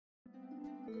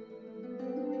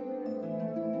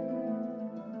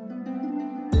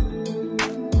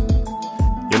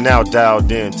now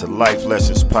dialed in to Life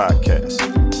Lessons Podcast,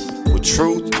 where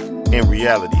truth and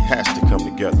reality has to come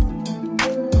together.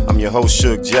 I'm your host,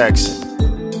 Shug Jackson,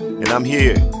 and I'm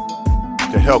here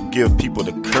to help give people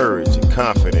the courage and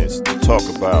confidence to talk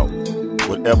about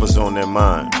whatever's on their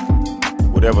mind,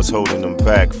 whatever's holding them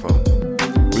back from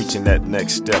reaching that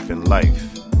next step in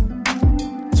life.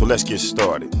 So let's get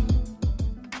started.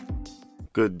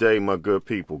 Good day, my good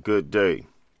people. Good day.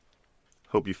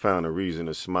 Hope you found a reason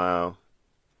to smile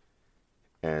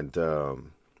and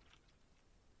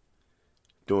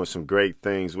doing some great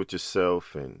things with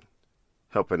yourself and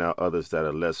helping out others that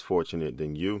are less fortunate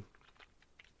than you.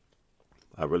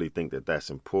 I really think that that's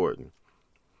important.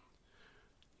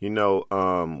 You know,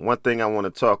 one thing I want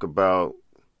to talk about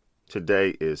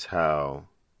today is how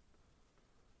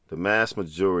the mass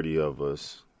majority of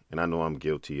us, and I know I'm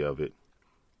guilty of it,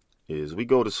 is we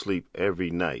go to sleep every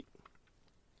night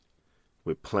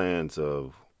with plans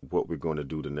of what we're going to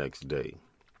do the next day,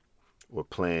 or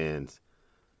plans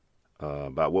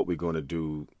about what we're going to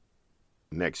do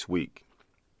next week.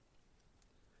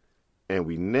 And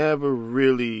we never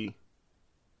really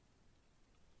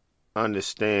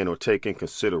understand or take in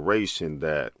consideration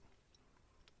that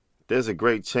there's a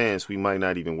great chance we might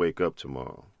not even wake up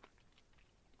tomorrow.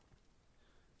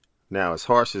 Now, as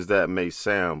harsh as that may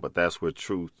sound, but that's where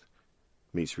truth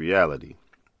meets reality.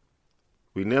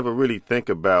 We never really think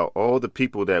about all the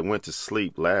people that went to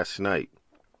sleep last night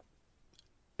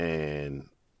and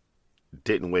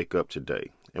didn't wake up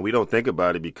today. And we don't think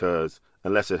about it because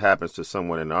unless it happens to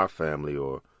someone in our family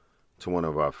or to one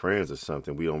of our friends or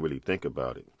something, we don't really think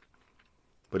about it.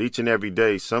 But each and every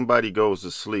day, somebody goes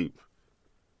to sleep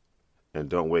and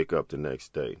don't wake up the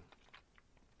next day.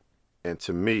 And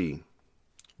to me,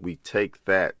 we take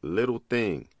that little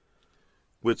thing,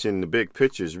 which in the big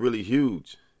picture is really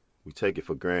huge, we take it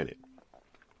for granted.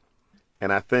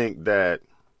 And I think that,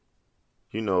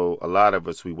 you know, a lot of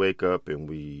us, we wake up and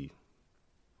we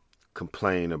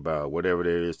complain about whatever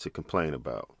there is to complain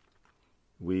about.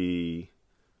 We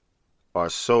are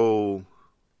so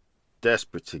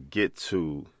desperate to get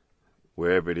to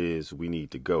wherever it is we need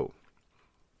to go.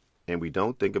 And we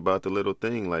don't think about the little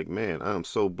thing like, man, I'm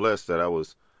so blessed that I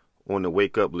was on the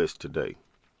wake up list today.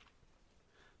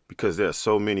 Because there are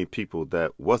so many people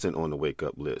that wasn't on the wake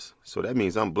up list. So that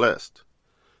means I'm blessed.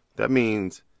 That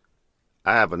means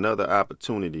I have another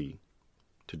opportunity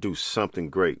to do something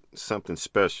great, something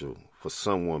special for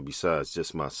someone besides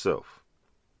just myself.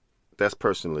 That's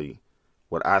personally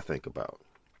what I think about.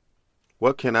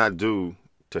 What can I do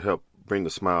to help bring a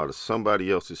smile to somebody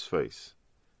else's face?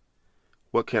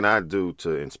 What can I do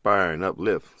to inspire and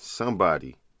uplift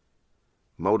somebody,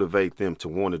 motivate them to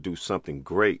want to do something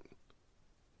great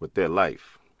with their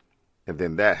life? And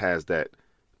then that has that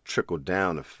trickle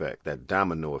down effect, that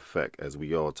domino effect, as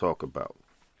we all talk about.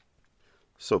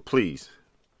 So please,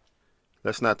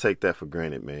 let's not take that for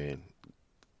granted, man.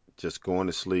 Just going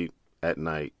to sleep at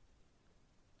night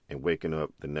and waking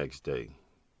up the next day.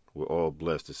 We're all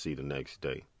blessed to see the next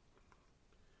day.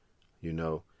 You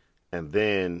know, and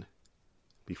then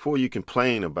before you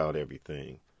complain about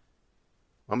everything,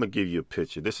 I'm going to give you a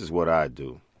picture. This is what I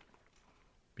do.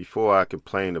 Before I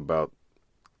complain about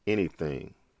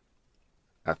anything,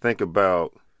 I think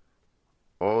about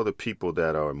all the people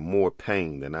that are in more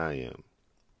pain than I am.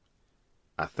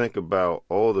 I think about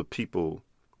all the people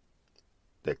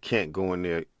that can't go in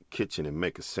their kitchen and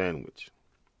make a sandwich.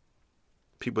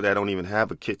 People that don't even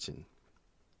have a kitchen.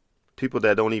 People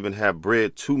that don't even have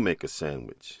bread to make a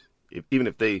sandwich. Even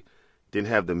if they didn't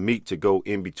have the meat to go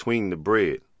in between the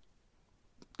bread,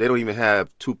 they don't even have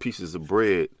 2 pieces of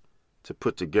bread to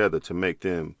put together to make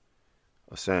them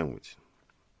a sandwich.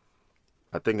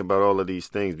 I think about all of these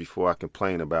things before I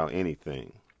complain about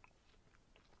anything.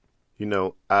 You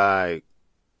know, I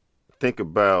think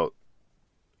about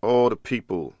all the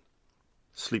people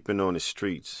sleeping on the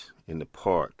streets, in the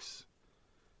parks,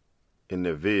 in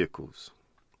their vehicles.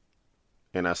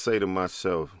 And I say to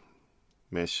myself,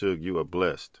 man, Shug, you are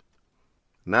blessed.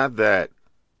 Not that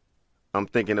I'm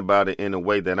thinking about it in a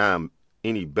way that I'm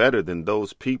any better than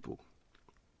those people.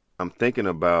 I'm thinking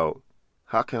about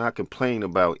how can I complain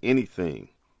about anything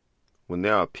when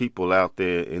there are people out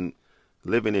there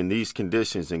living in these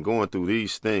conditions and going through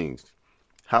these things.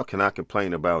 How can I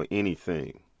complain about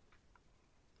anything?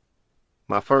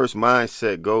 My first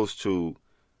mindset goes to,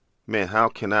 man, how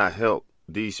can I help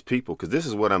these people? Because this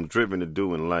is what I'm driven to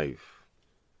do in life.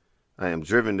 I am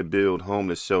driven to build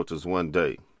homeless shelters one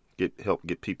day, help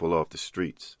get people off the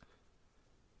streets.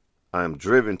 I am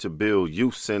driven to build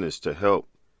youth centers to help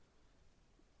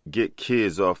get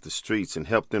kids off the streets and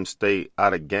help them stay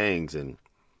out of gangs and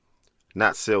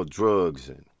not sell drugs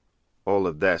and all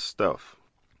of that stuff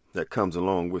that comes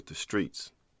along with the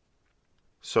streets.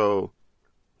 So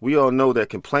we all know that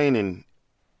complaining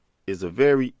is a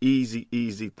very easy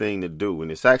thing to do.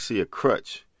 And it's actually a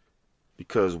crutch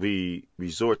because we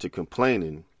resort to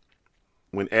complaining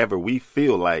whenever we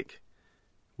feel like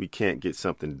we can't get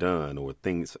something done or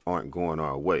things aren't going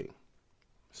our way.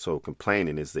 So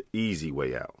complaining is the easy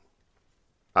way out.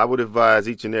 I would advise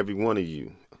each and every one of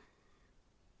you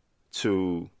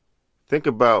to think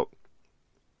about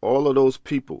all of those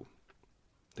people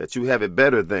that you have it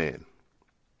better than.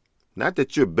 Not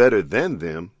that you're better than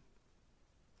them,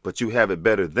 but you have it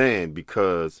better than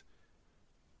because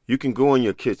you can go in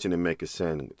your kitchen and make a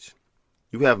sandwich.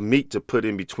 You have meat to put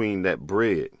in between that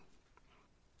bread.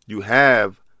 You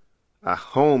have a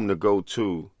home to go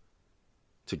to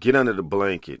get under the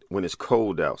blanket when it's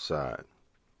cold outside.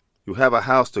 You have a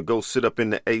house to go sit up in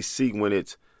the AC when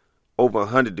it's over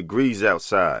 100 degrees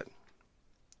outside.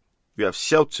 You have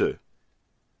shelter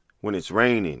when it's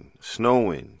raining,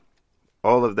 snowing,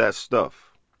 all of that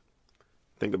stuff.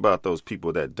 Think about those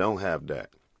people that don't have that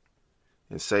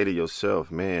and say to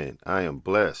yourself, man, I am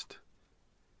blessed.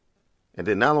 And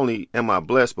then not only am I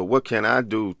blessed, but what can I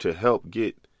do to help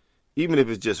get, even if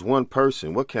it's just one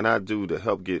person, what can I do to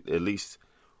help get at least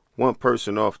one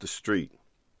person off the street?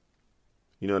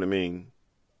 You know what I mean?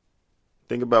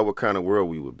 Think about what kind of world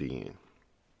we would be in.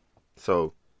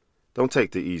 So don't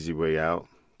take the easy way out.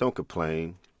 Don't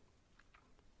complain.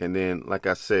 And then, like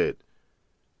I said,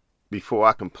 before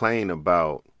I complain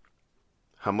about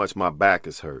how much my back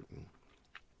is hurting,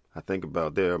 I think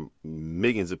about there are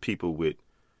millions of people with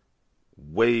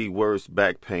way worse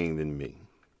back pain than me.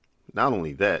 Not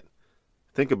only that,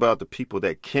 think about the people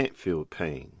that can't feel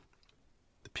pain.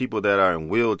 The people that are in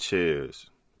wheelchairs,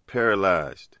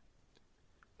 paralyzed.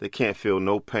 They can't feel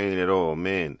no pain at all.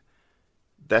 Man,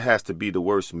 that has to be the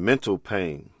worst mental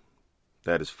pain.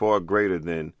 That is far greater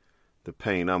than the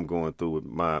pain I'm going through with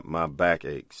my back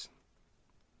aches.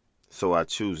 So I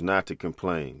choose not to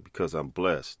complain because I'm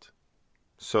blessed.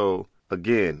 So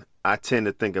again, I tend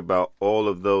to think about all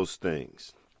of those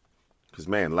things. Because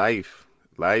man, life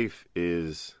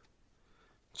is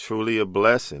truly a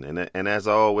blessing. And as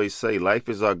I always say, life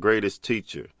is our greatest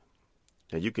teacher.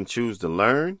 And you can choose to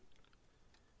learn,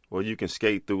 or you can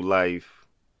skate through life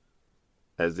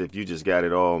as if you just got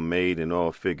it all made and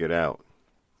all figured out.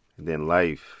 And then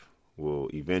life will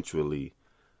eventually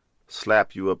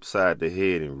slap you upside the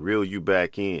head and reel you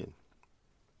back in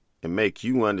and make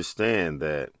you understand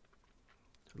that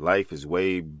life is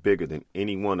way bigger than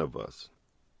any one of us,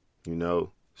 you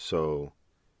know? So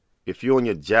if you're on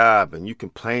your job and you're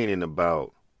complaining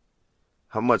about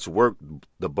how much work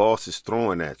the boss is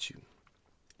throwing at you,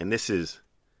 and this is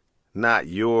not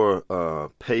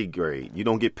your pay grade, you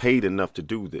don't get paid enough to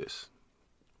do this.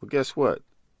 Well, guess what?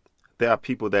 There are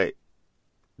people that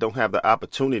don't have the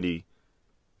opportunity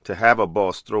to have a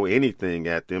boss throw anything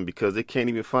at them because they can't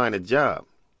even find a job.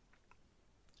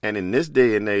 And in this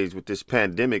day and age with this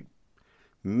pandemic,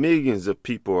 millions of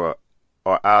people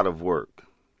are out of work.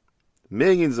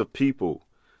 Millions of people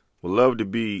would love to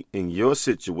be in your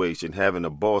situation having a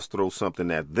boss throw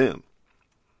something at them.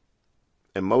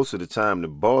 And most of the time, the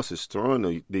boss is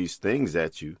throwing these things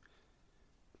at you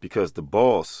because the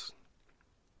boss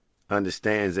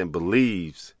understands and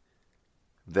believes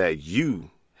that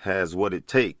you has what it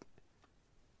takes.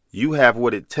 You have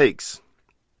what it takes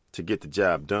to get the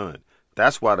job done.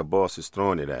 That's why the boss is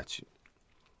throwing it at you.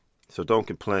 So don't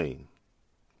complain.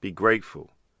 Be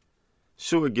grateful.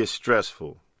 Sure, it gets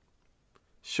stressful.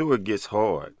 Sure, it gets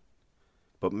hard.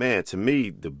 But man, to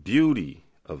me, the beauty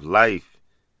of life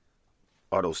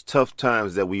are those tough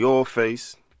times that we all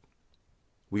face,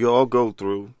 we all go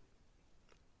through.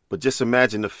 But just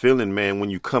imagine the feeling, man, when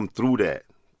you come through that.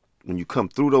 When you come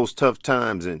through those tough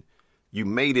times and you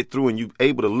made it through and you're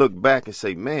able to look back and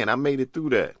say, man, I made it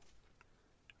through that.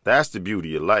 That's the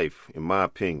beauty of life, in my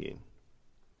opinion.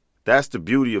 That's the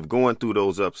beauty of going through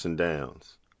those ups and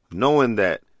downs. Knowing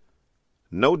that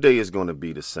no day is going to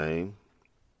be the same.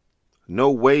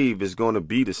 No wave is going to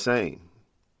be the same.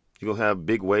 You're going to have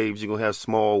big waves. You're going to have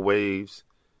small waves.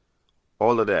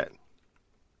 All of that.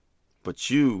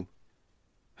 But you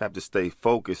have to stay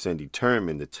focused and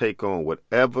determined to take on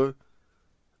whatever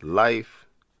life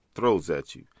throws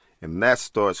at you. And that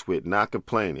starts with not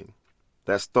complaining.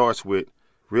 That starts with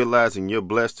realizing you're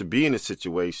blessed to be in a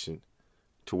situation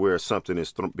to where something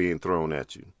is being thrown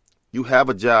at you. You have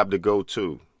a job to go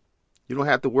to. You don't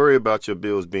have to worry about your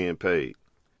bills being paid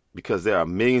because there are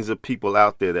millions of people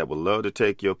out there that would love to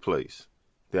take your place.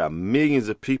 There are millions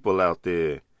of people out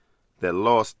there that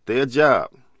lost their job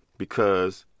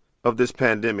because of this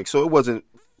pandemic. So it wasn't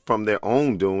from their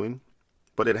own doing.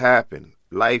 but it happened.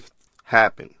 Life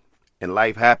happened. And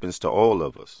life happens to all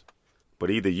of us. But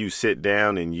either you sit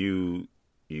down and you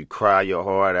cry your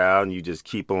heart out and you just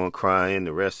keep on crying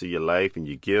the rest of your life and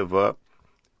you give up,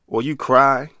 or you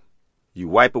cry, you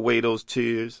wipe away those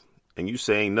tears, and you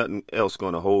say ain't nothing else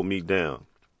going to hold me down.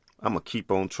 I'm going to keep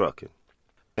on trucking.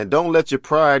 And don't let your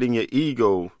pride and your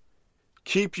ego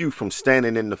keep you from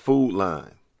standing in the food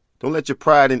line. Don't let your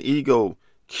pride and ego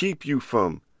keep you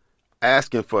from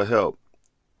asking for help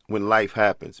when life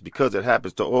happens, because it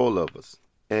happens to all of us.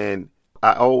 And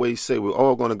I always say we're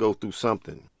all going to go through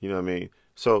something. You know what I mean?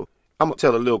 So I'm going to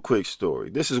tell a little quick story.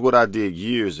 This is what I did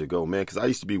years ago, man, because I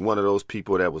used to be one of those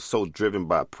people that was so driven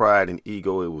by pride and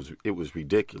ego, it was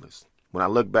ridiculous. When I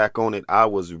look back on it, I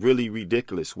was really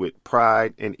ridiculous with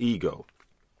pride and ego.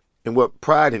 And what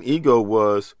pride and ego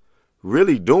was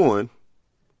really doing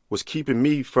was keeping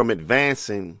me from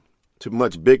advancing to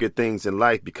much bigger things in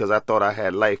life, because I thought I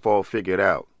had life all figured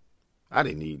out. I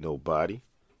didn't need nobody.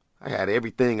 I had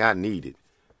everything I needed.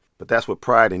 But that's what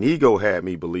pride and ego had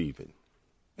me believing.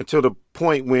 Until the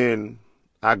point when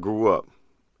I grew up.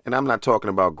 And I'm not talking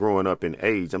about growing up in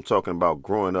age. I'm talking about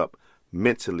growing up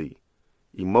mentally,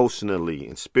 emotionally,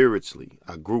 and spiritually.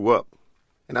 I grew up.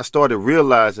 And I started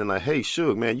realizing, like, hey,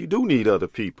 Suge, man, you do need other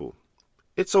people.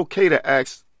 It's okay to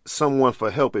ask someone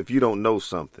for help if you don't know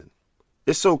something.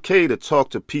 It's okay to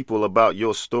talk to people about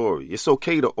your story. It's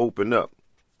okay to open up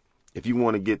if you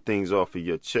want to get things off of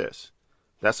your chest.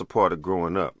 That's a part of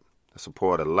growing up. That's a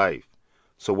part of life.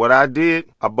 So what I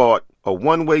did, I bought a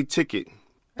one-way ticket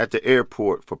at the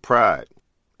airport for pride.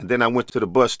 And then I went to the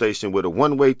bus station with a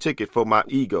one-way ticket for my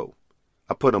ego.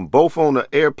 I put them both on the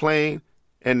airplane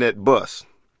and that bus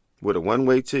with a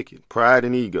one-way ticket, pride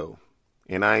and ego.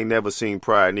 And I ain't never seen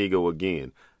pride and ego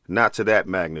again. Not to that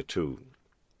magnitude.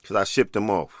 Because I shipped them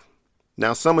off.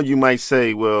 Now, some of you might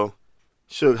say, well,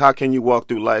 Suge, how can you walk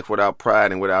through life without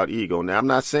pride and without ego? Now, I'm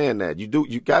not saying that. You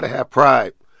got to have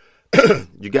pride.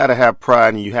 You got to have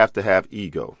pride and you have to have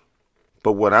ego.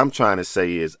 But what I'm trying to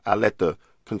say is I let the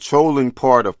controlling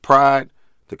part of pride,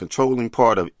 the controlling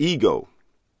part of ego,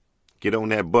 get on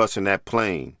that bus and that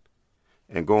plane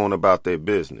and go on about their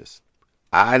business.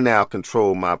 I now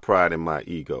control my pride and my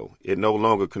ego. It no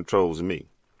longer controls me.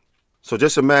 So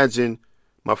just imagine,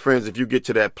 my friends, if you get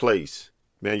to that place,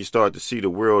 man, you start to see the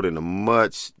world in a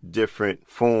much different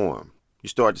form. You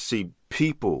start to see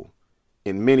people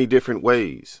in many different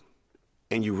ways.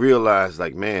 And you realize,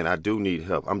 like, man, I do need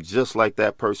help. I'm just like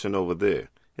that person over there.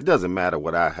 It doesn't matter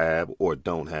what I have or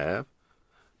don't have,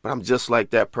 but I'm just like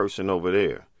that person over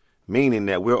there, meaning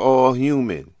that we're all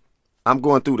human. I'm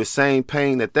going through the same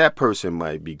pain that person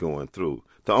might be going through.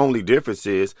 The only difference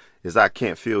is I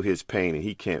can't feel his pain and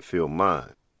he can't feel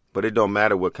mine. But it don't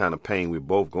matter what kind of pain we're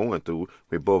both going through.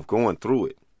 We're both going through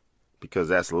it because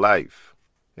that's life.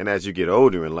 And as you get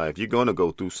older in life, you're going to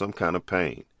go through some kind of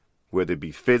pain, whether it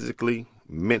be physically,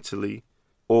 mentally,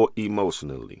 or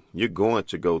emotionally. You're going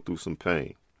to go through some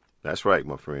pain. That's right,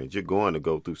 my friends. You're going to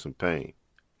go through some pain.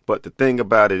 But the thing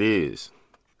about it is,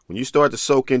 when you start to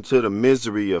soak into the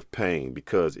misery of pain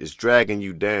because it's dragging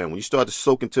you down, when you start to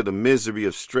soak into the misery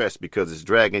of stress because it's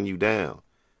dragging you down,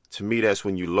 to me, that's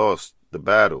when you lost the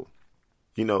battle.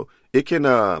 You know, it can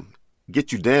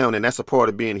get you down, and that's a part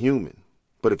of being human.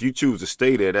 But if you choose to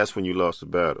stay there, that's when you lost the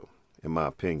battle, in my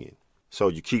opinion. So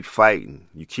you keep fighting.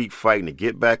 You keep fighting to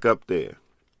get back up there.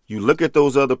 You look at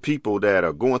those other people that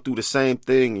are going through the same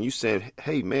thing, and you say,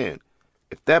 hey, man,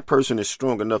 if that person is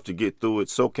strong enough to get through it,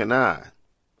 so can I.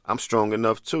 I'm strong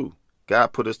enough too. God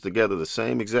put us together the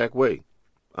same exact way.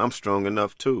 I'm strong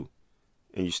enough too.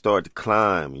 And you start to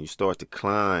climb, and you start to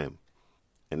climb.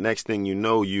 And next thing you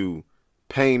know,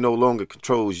 pain no longer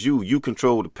controls you. You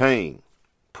control the pain.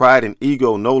 Pride and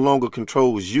ego no longer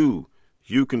controls you.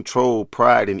 You control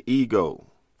pride and ego.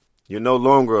 You're no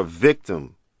longer a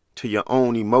victim to your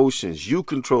own emotions. You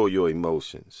control your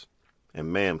emotions.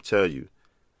 And ma'am, tell you,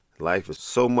 life is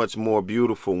so much more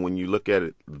beautiful when you look at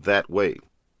it that way.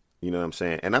 You know what I'm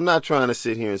saying? And I'm not trying to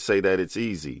sit here and say that it's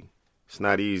easy. It's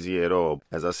not easy at all.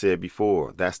 As I said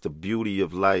before, that's the beauty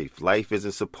of life. Life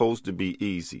isn't supposed to be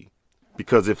easy.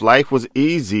 Because if life was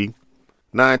easy,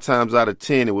 9 times out of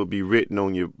 10, it would be written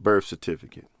on your birth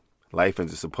certificate. Life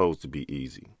isn't supposed to be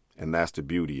easy. And that's the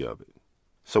beauty of it.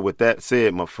 So with that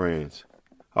said, my friends,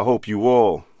 I hope you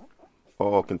all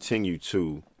continue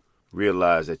to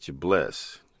realize that you're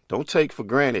blessed. Don't take for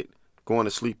granted going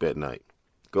to sleep at night.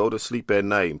 Go to sleep at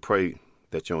night and pray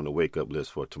that you're on the wake-up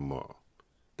list for tomorrow.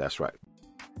 That's right.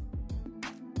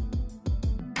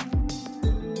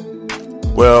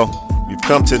 Well, we've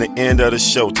come to the end of the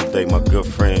show today, my good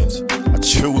friends. I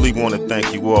truly want to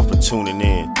thank you all for tuning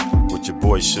in. We're with your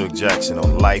boy Suge Jackson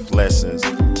on Life Lessons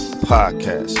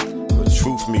Podcast, where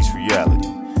truth meets reality.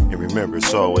 And remember,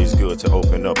 it's always good to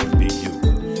open up and be you.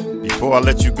 Before I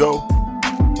let you go,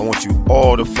 I want you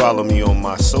all to follow me on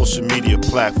my social media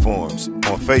platforms.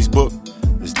 On Facebook,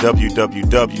 it's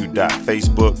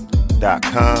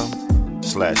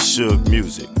www.facebook.com/Suge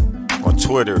Music. On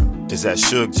Twitter, it's at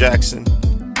Suge Jackson.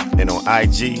 And on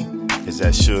IG, it's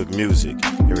at Suge Music.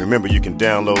 And remember, you can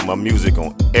download my music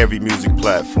on every music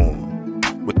platform.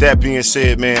 With that being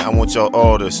said, man, I want y'all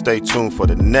all to stay tuned for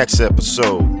the next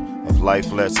episode of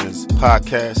Life Lessons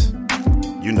Podcast.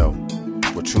 You know,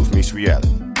 where truth meets reality.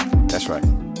 That's right.